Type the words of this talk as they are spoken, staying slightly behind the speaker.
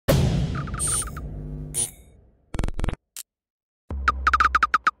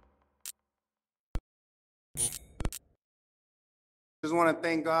just want to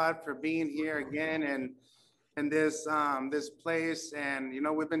thank God for being here again and this place. And you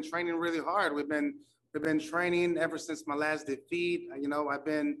know, we've been training really hard. We've been training ever since my last defeat. You know, I've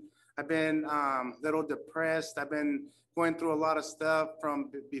been a little depressed. I've been going through a lot of stuff from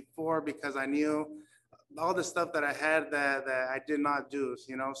before because I knew all the stuff that I had that I did not do,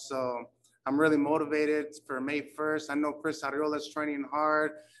 you know. So I'm really motivated for May 1st. I know Chris Arreola's training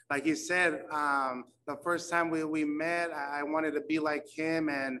hard. Like he said, the first time we met, I wanted to be like him,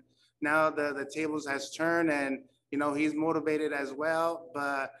 and now the tables has turned, and you know, he's motivated as well.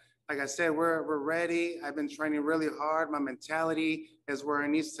 But like I said, we're ready. I've been training really hard. My mentality is where it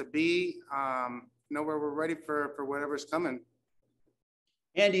needs to be. You know, we're ready for whatever's coming.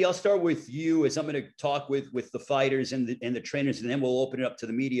 Andy, I'll start with you as I'm going to talk with the fighters and the trainers, and then we'll open it up to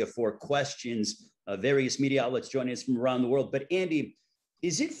the media for questions. Various media outlets joining us from around the world. But Andy,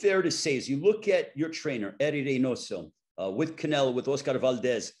 is it fair to say, as you look at your trainer, Eddy Reynoso, with Canelo, with Oscar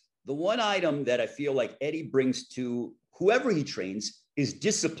Valdez, the one item that I feel like Eddy brings to whoever he trains is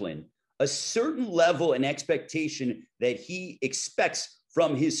discipline, a certain level and expectation that he expects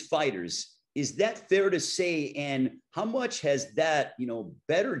from his fighters. Is that fair to say? And how much has that, you know,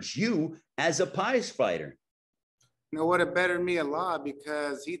 bettered you as a prize fighter? You know what, it bettered me a lot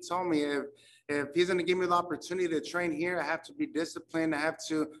because he told me if he's going to give me the opportunity to train here, I have to be disciplined. I have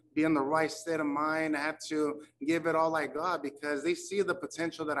to be in the right state of mind. I have to give it all I got because they see the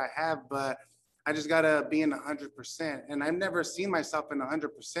potential that I have, but I just got to be in 100%. And I've never seen myself in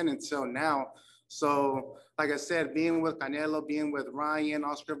 100% until now. So, like I said, being with Canelo, being with Ryan,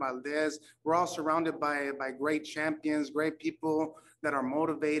 Oscar Valdez, we're all surrounded by great champions, great people that are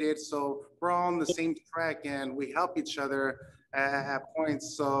motivated. So we're all on the same track and we help each other at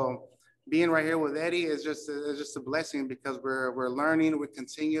points. So being right here with Eddy is just a blessing because we're learning. We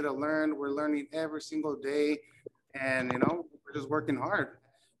continue to learn. We're learning every single day, and you know, we're just working hard.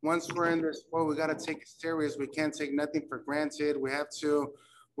 Once we're in this sport, we got to take it serious. We can't take nothing for granted. We have to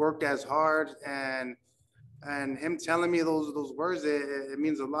work as hard, and him telling me those words, it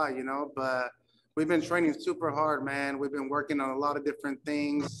means a lot, you know. But we've been training super hard, man. We've been working on a lot of different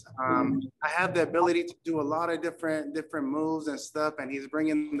things. I have the ability to do a lot of different moves and stuff, and he's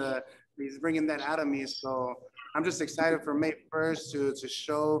bringing that out of me. So I'm just excited for May 1st to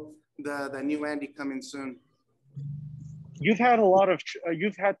show the new Andy coming soon. You've had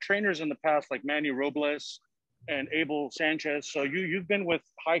you've had trainers in the past like Manny Robles and Abel Sanchez. So you've been with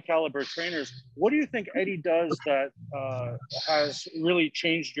high caliber trainers. What do you think Eddy does that has really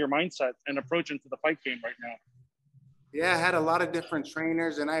changed your mindset and approach into the fight game right now? Yeah, I had a lot of different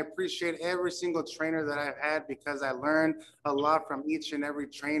trainers, and I appreciate every single trainer that I've had because I learned a lot from each and every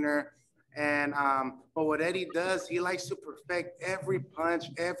trainer. And but what Eddy does, he likes to perfect every punch,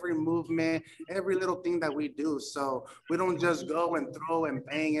 every movement, every little thing that we do. So we don't just go and throw and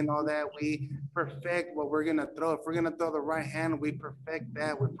bang and all that. We perfect what we're gonna throw. If we're gonna throw the right hand, we perfect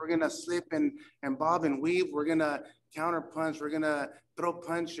that. If we're gonna slip and bob and weave, we're gonna counter punch. We're gonna throw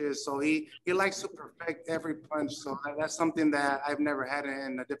punches. So he likes to perfect every punch. So that's something that I've never had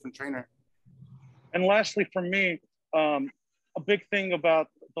in a different trainer. And lastly, for me, a big thing about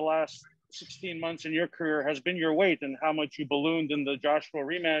the last 16 months in your career has been your weight and how much you ballooned in the Joshua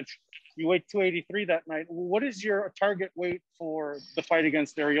rematch. You weighed 283 that night. What is your target weight for the fight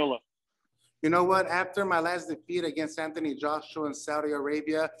against Arreola? You know what? After my last defeat against Anthony Joshua in Saudi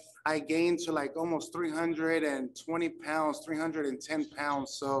Arabia, I gained to like almost 320 pounds, 310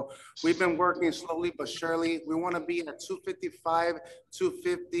 pounds. So we've been working slowly but surely. We want to be at 255,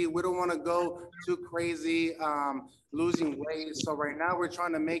 250. We don't want to go too crazy losing weight. So right now we're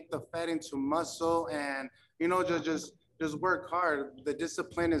trying to make the fat into muscle and, you know, just work hard. The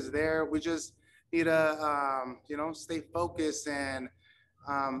discipline is there. We just need to, you know, stay focused. And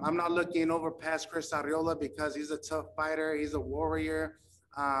I'm not looking over past Chris Arreola because he's a tough fighter. He's a warrior.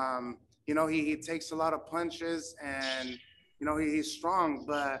 You know, he takes a lot of punches and, you know, he's strong,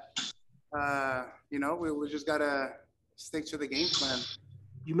 but, you know, we just got to stick to the game plan.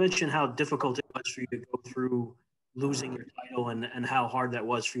 You mentioned how difficult it was for you to go through losing your title and how hard that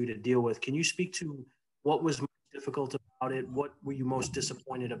was for you to deal with. Can you speak to what was most difficult about it? What were you most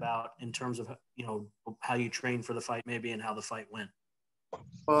disappointed about in terms of, you know, how you trained for the fight maybe and how the fight went?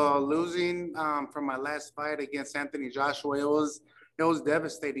 Well, losing from my last fight against Anthony Joshua, it was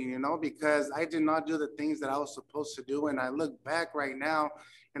devastating, you know, because I did not do the things that I was supposed to do. And I look back right now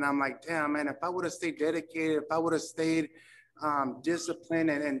and I'm like, damn, man, if I would have stayed dedicated, if I would have stayed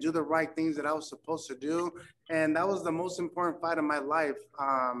disciplined and do the right things that I was supposed to do. And that was the most important fight of my life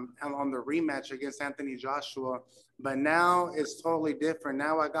on the rematch against Anthony Joshua. But now it's totally different.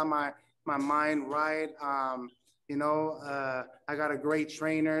 Now I got my mind right. I got a great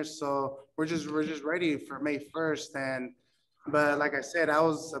trainer, so we're just ready for May 1st. But like I said,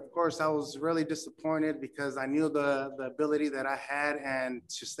 of course I was really disappointed because I knew the ability that I had and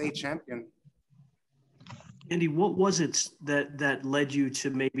to stay champion. Andy, what was it that led you to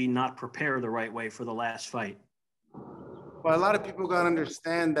maybe not prepare the right way for the last fight? Well, a lot of people got to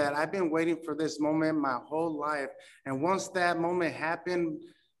understand that I've been waiting for this moment my whole life. And once that moment happened,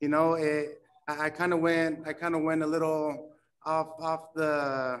 I kind of went a little off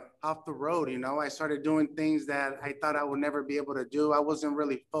the road. I started doing things that I thought I would never be able to do. I wasn't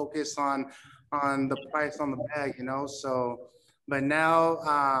really focused on the price on the bag, so. But now,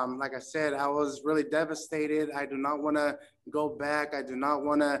 like I said, I was really devastated. I do not want to go back. I do not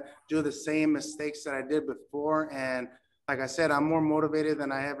want to do the same mistakes that I did before. And like I said, I'm more motivated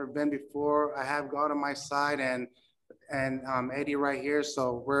than I ever been before. I have God on my side and Eddy right here.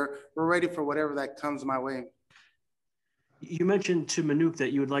 So we're ready for whatever that comes my way. You mentioned to Manuk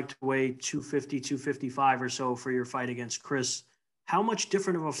that you would like to weigh 250, 255 or so for your fight against Chris. How much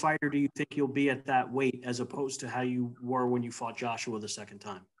different of a fighter do you think you'll be at that weight as opposed to how you were when you fought Joshua the second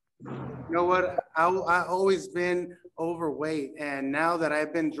time? You know what? I always been overweight, and now that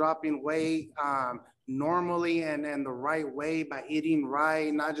I've been dropping weight normally and the right way by eating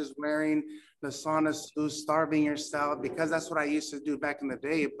right, not just wearing the sauna suit, starving yourself, because that's what I used to do back in the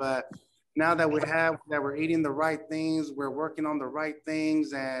day. But now that we're eating the right things, we're working on the right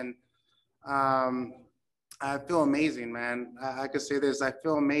things, and I feel amazing, man. I could say this. I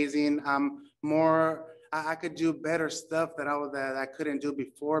feel amazing. I could do better stuff that I couldn't do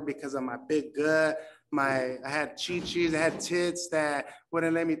before because of my big gut. I had chi-chis, I had tits that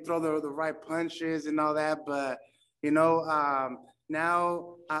wouldn't let me throw the right punches and all that. But,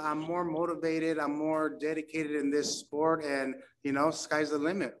 now I'm more motivated. I'm more dedicated in this sport, and, sky's the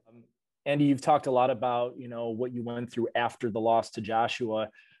limit. Andy, you've talked a lot about, what you went through after the loss to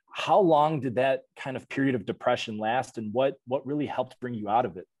Joshua. How long did that kind of period of depression last, and what really helped bring you out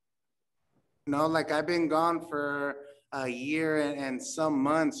of it? Like I've been gone for a year and some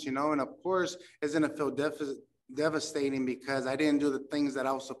months, and of course it's gonna feel devastating because I didn't do the things that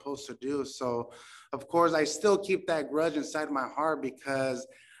I was supposed to do. So of course I still keep that grudge inside my heart because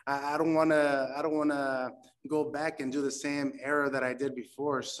I don't wanna go back and do the same error that I did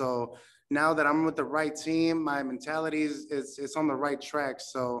before. So now that I'm with the right team, my mentality is on the right track.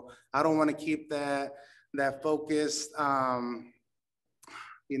 So I don't want to keep that focus. I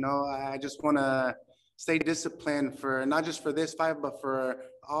just want to stay disciplined for not just for this fight, but for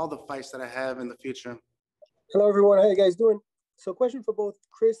all the fights that I have in the future. Hello, everyone. How you guys doing? So, question for both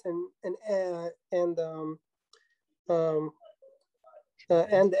Chris and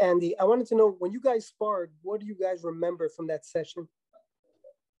Andy. I wanted to know, when you guys sparred, what do you guys remember from that session?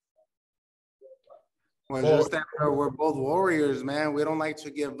 Well, just that we're both warriors, man. We don't like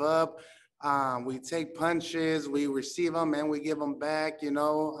to give up. We take punches, we receive them, and we give them back, And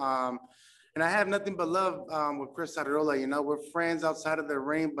I have nothing but love with Chris Arreola. We're friends outside of the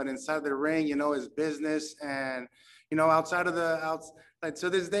ring, but inside the ring, it's business. And, outside of like to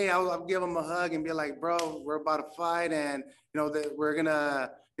this day, I'll give him a hug and be like, bro, we're about to fight. And, that we're going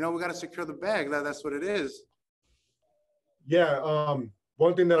to, we got to secure the bag. That's what it is. Yeah.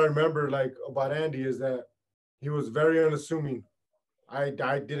 One thing that I remember about Andy is that he was very unassuming. I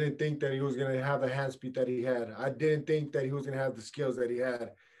didn't think that he was going to have the hand speed that he had. I didn't think that he was going to have the skills that he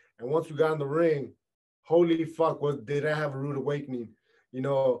had. And once we got in the ring, holy fuck, did I have a rude awakening.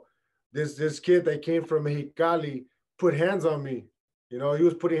 This kid that came from Mexicali put hands on me. He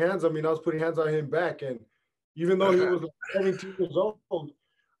was putting hands on me and I was putting hands on him back. And even though he was 17 years old,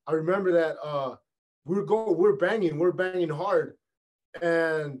 I remember that we're banging hard.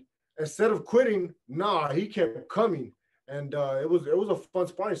 And instead of quitting, he kept coming. And it was a fun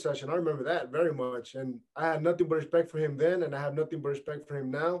sparring session. I remember that very much. And I had nothing but respect for him then, and I have nothing but respect for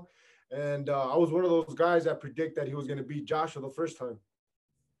him now. And I was one of those guys that predict that he was going to beat Joshua the first time.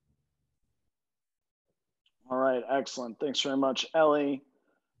 All right, excellent. Thanks very much, Ellie.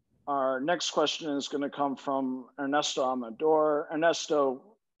 Our next question is going to come from Ernesto Amador. Ernesto,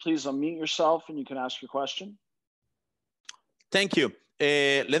 please unmute yourself and you can ask your question. Thank you.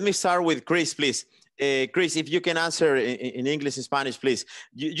 Let me start with Chris, please. Chris, if you can answer in English and Spanish, please.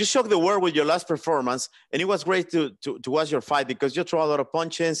 You shocked the world with your last performance, and it was great to watch your fight because you throw a lot of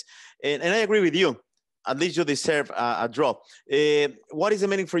punches, and I agree with you. At least you deserve a draw. What is the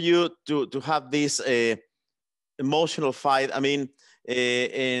meaning for you to have this emotional fight? I mean,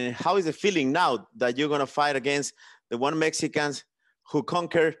 and how is the feeling now that you're going to fight against the one Mexicans who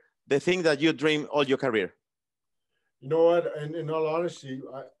conquered the thing that you dreamed all your career? You know what? In all honesty,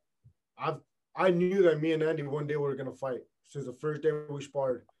 I knew that me and Andy one day were gonna fight since the first day we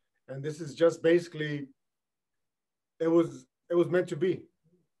sparred, and this is just basically, it was meant to be.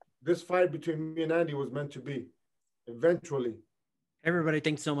 This fight between me and Andy was meant to be, eventually. Everybody,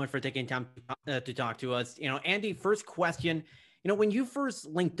 thanks so much for taking time to talk to us. You know, Andy, first question. You know, when you first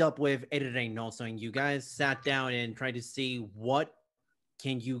linked up with Eddy Reynoso and you guys sat down and tried to see what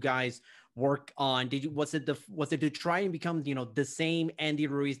can you guys work on, was it to try and become, you know, the same Andy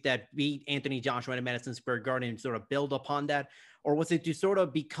Ruiz that beat Anthony Joshua at Madison Square Garden and sort of build upon that? Or was it to sort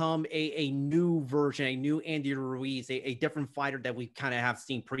of become a new version, a new Andy Ruiz, a different fighter that we kind of have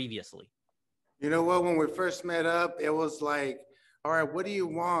seen previously? You know what? When we first met up, it was like, all right, what do you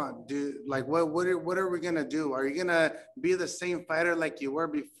want, dude? Like, what are we gonna do? Are you gonna be the same fighter like you were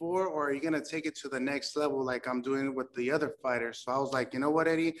before, or are you gonna take it to the next level like I'm doing with the other fighters? So I was like, you know what,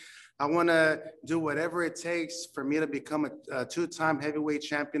 Eddie? I wanna do whatever it takes for me to become a two-time heavyweight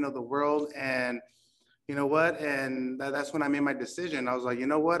champion of the world. And you know what? And that's when I made my decision. I was like, you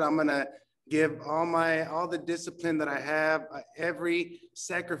know what? I'm gonna give all the discipline that I have, every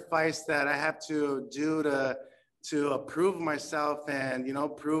sacrifice that I have to do to prove myself and, you know,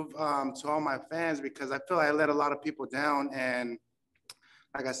 prove to all my fans, because I feel I let a lot of people down. And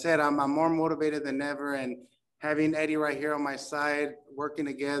like I said, I'm more motivated than ever. And having Eddie right here on my side, working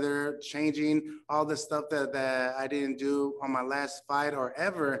together, changing all the stuff that I didn't do on my last fight or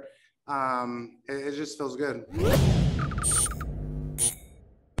ever, it just feels good.